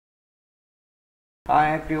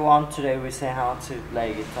Hi everyone, today we see how to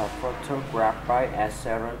play guitar photograph by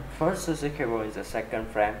Sheeran. First is the keyboard in the second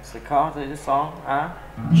frame. The chords in the song are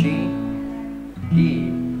G,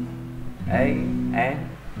 D, A, and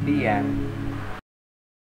B, M.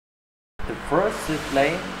 The first is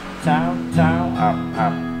play down, down, up,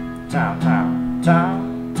 up, down, down,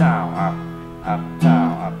 down, down, up,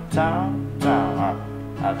 down, up, down, down,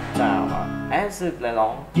 up, down, up. And the play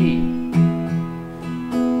long D,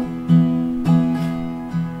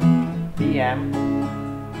 B, M,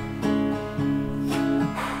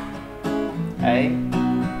 A,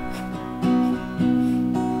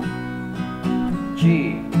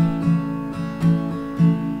 G.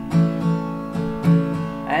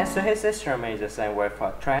 And so his instrument is the same way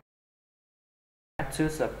for track.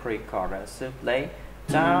 Choose the pre-chorus. So play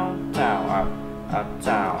down, down, up,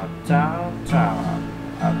 down, up, down, down,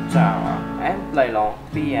 up, down, up, and play long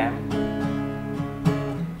B, M,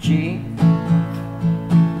 G,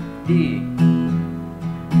 D,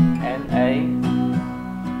 and A.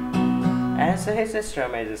 And so his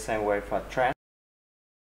instrument is the same way for track.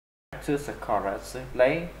 Choose the chorus. So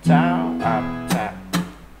play down, up, tap,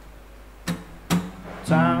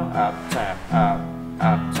 down, up, tap, up,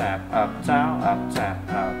 tap, up, down, up, tap,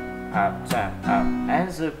 up, tap, up,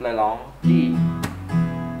 and so play long D,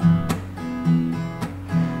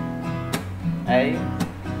 A,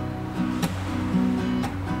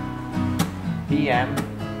 B, M,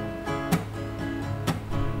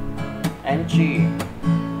 and G.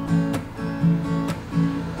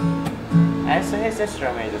 And so his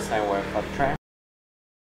instrument is the same way for track.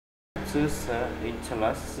 Choose the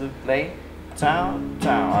interlude to play down,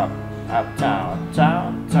 down, up, down, up,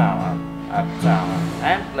 down, down, up, down,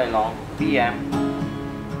 and play long B, M,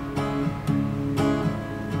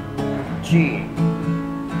 G,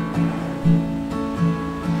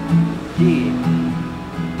 D,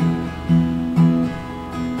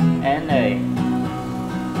 and A.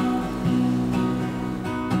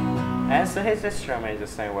 And so his instrument is the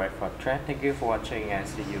same way for track. Thank you for watching and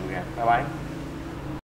see you again. Bye bye.